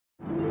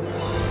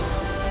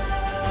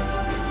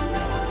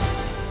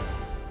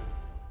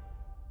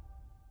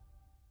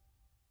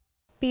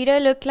Peter,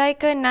 looked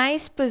like a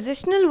nice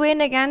positional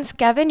win against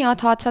Kevin. Your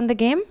thoughts on the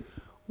game?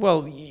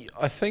 Well,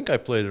 I think I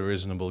played a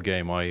reasonable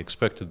game. I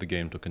expected the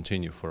game to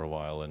continue for a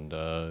while, and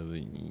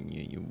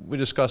we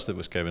discussed it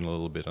with Kevin a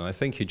little bit, and I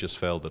think he just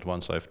felt that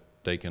once I've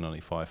taken on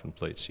e5 and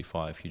played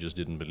c5, he just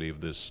didn't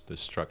believe this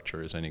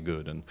structure is any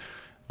good, and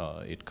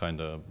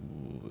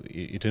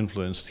it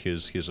influenced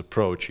his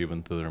approach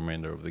even to the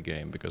remainder of the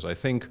game, because I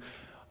think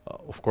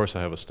of course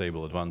I have a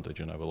stable advantage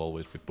and I will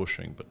always be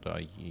pushing, but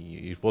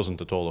it wasn't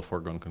at all a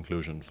foregone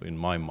conclusion in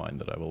my mind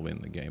that I will win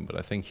the game, but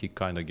I think he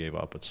kind of gave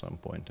up at some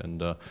point,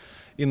 and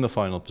in the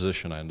final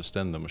position I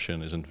understand the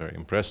machine isn't very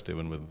impressed,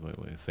 even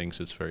with thinks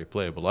it's very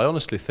playable. I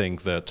honestly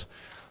think that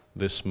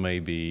this may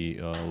be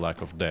a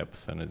lack of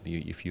depth, and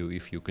if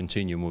you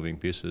continue moving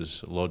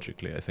pieces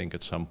logically, I think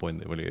at some point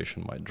the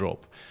evaluation might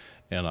drop.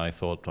 And I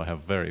thought I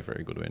have very,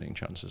 very good winning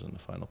chances in the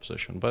final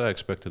position. But I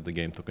expected the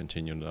game to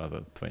continue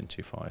another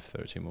 25,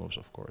 30 moves,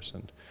 of course.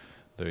 And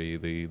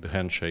the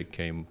handshake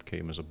came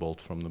as a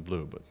bolt from the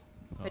blue.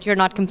 But you're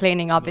not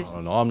complaining,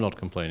 obviously. No, I'm not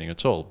complaining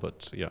at all.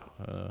 But yeah,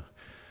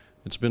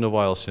 it's been a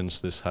while since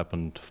this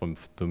happened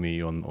to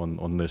me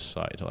on this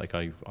side. Like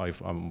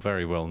I'm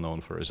very well known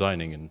for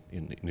resigning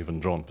in even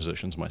drawn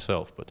positions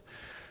myself. But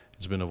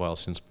it's been a while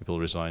since people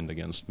resigned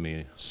against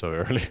me so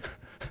early.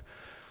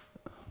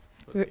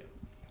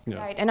 Yeah.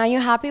 Right, and are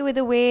you happy with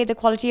the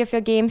quality of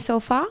your game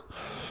so far?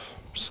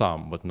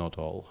 Some, but not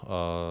all.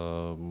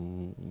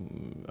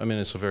 I mean,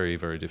 it's a very,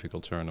 very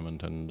difficult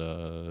tournament, and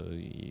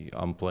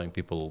I'm playing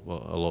people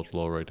a lot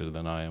lower rated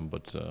than I am.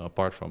 But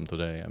apart from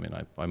today, I mean,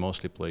 I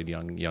mostly played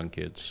young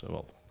kids.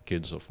 Well,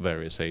 kids of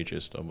various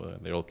ages.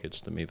 They're all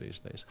kids to me these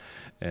days,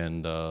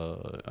 and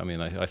I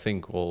mean, I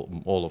think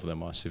all of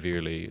them are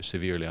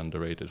severely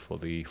underrated for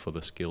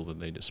the skill that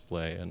they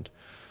display. And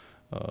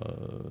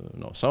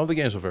no, some of the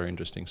games were very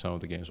interesting, some of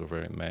the games were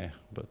very meh,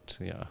 but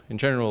yeah, in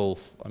general,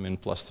 I mean,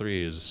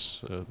 +3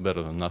 is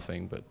better than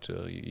nothing, but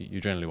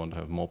you generally want to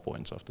have more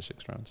points after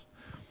 6 rounds.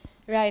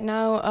 Right,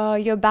 now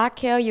you're back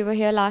here, you were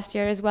here last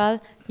year as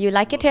well. You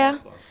like it here?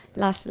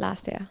 Last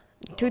year.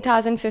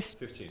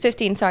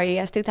 2015, sorry,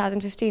 yes,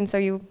 2015, so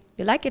you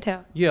like it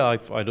here? Yeah,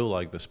 I do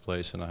like this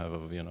place, and I have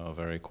a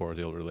very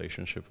cordial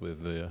relationship with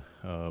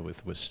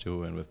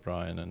Stu and with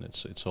Brian, and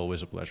it's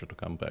always a pleasure to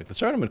come back. The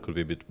tournament could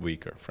be a bit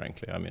weaker,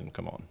 frankly. I mean,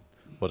 come on,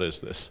 what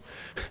is this?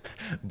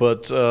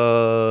 But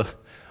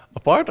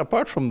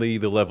apart from the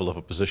level of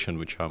opposition,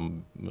 which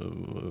I'm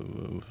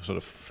sort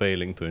of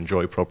failing to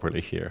enjoy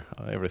properly here,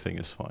 everything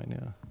is fine,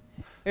 yeah.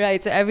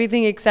 Right, so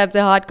everything except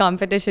the hard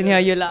competition here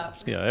you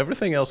love. Yeah,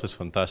 everything else is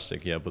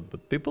fantastic, yeah,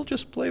 but people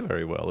just play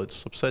very well.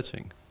 It's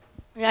upsetting.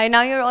 Right,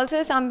 now you're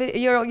also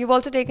you've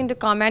also taken to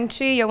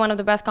commentary. You're one of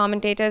the best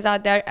commentators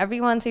out there.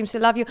 Everyone seems to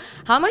love you.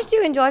 How much do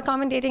you enjoy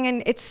commentating,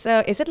 and is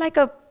it like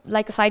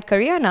a side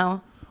career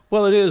now?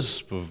 Well, it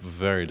is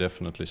very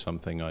definitely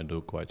something I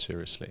do quite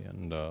seriously,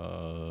 and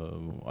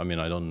I mean,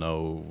 I don't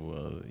know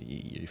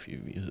if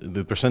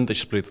the percentage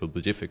split will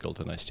be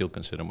difficult, and I still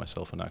consider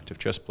myself an active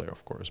chess player,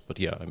 of course. But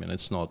yeah, I mean,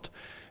 it's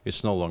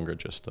no longer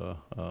just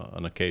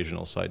an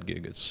occasional side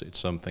gig. It's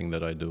something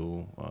that I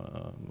do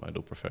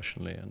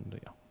professionally, and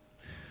yeah.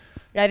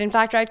 Right. In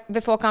fact, right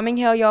before coming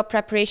here, your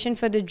preparation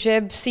for the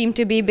Gib seemed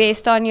to be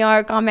based on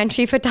your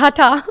commentary for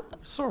Tata.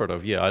 Sort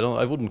of, yeah.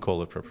 I wouldn't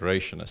call it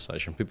preparation as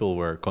such. And people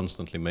were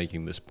constantly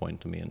making this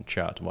point to me in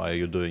chat. Why are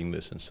you doing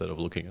this instead of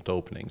looking at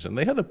openings? And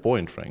they had a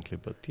point, frankly.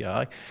 But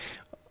yeah,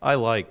 I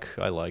like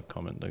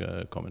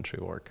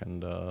commentary work,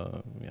 and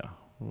yeah,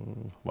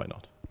 why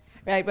not?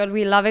 Right. Well,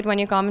 we love it when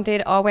you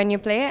commentate or when you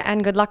play.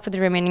 And good luck for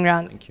the remaining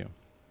rounds. Thank you.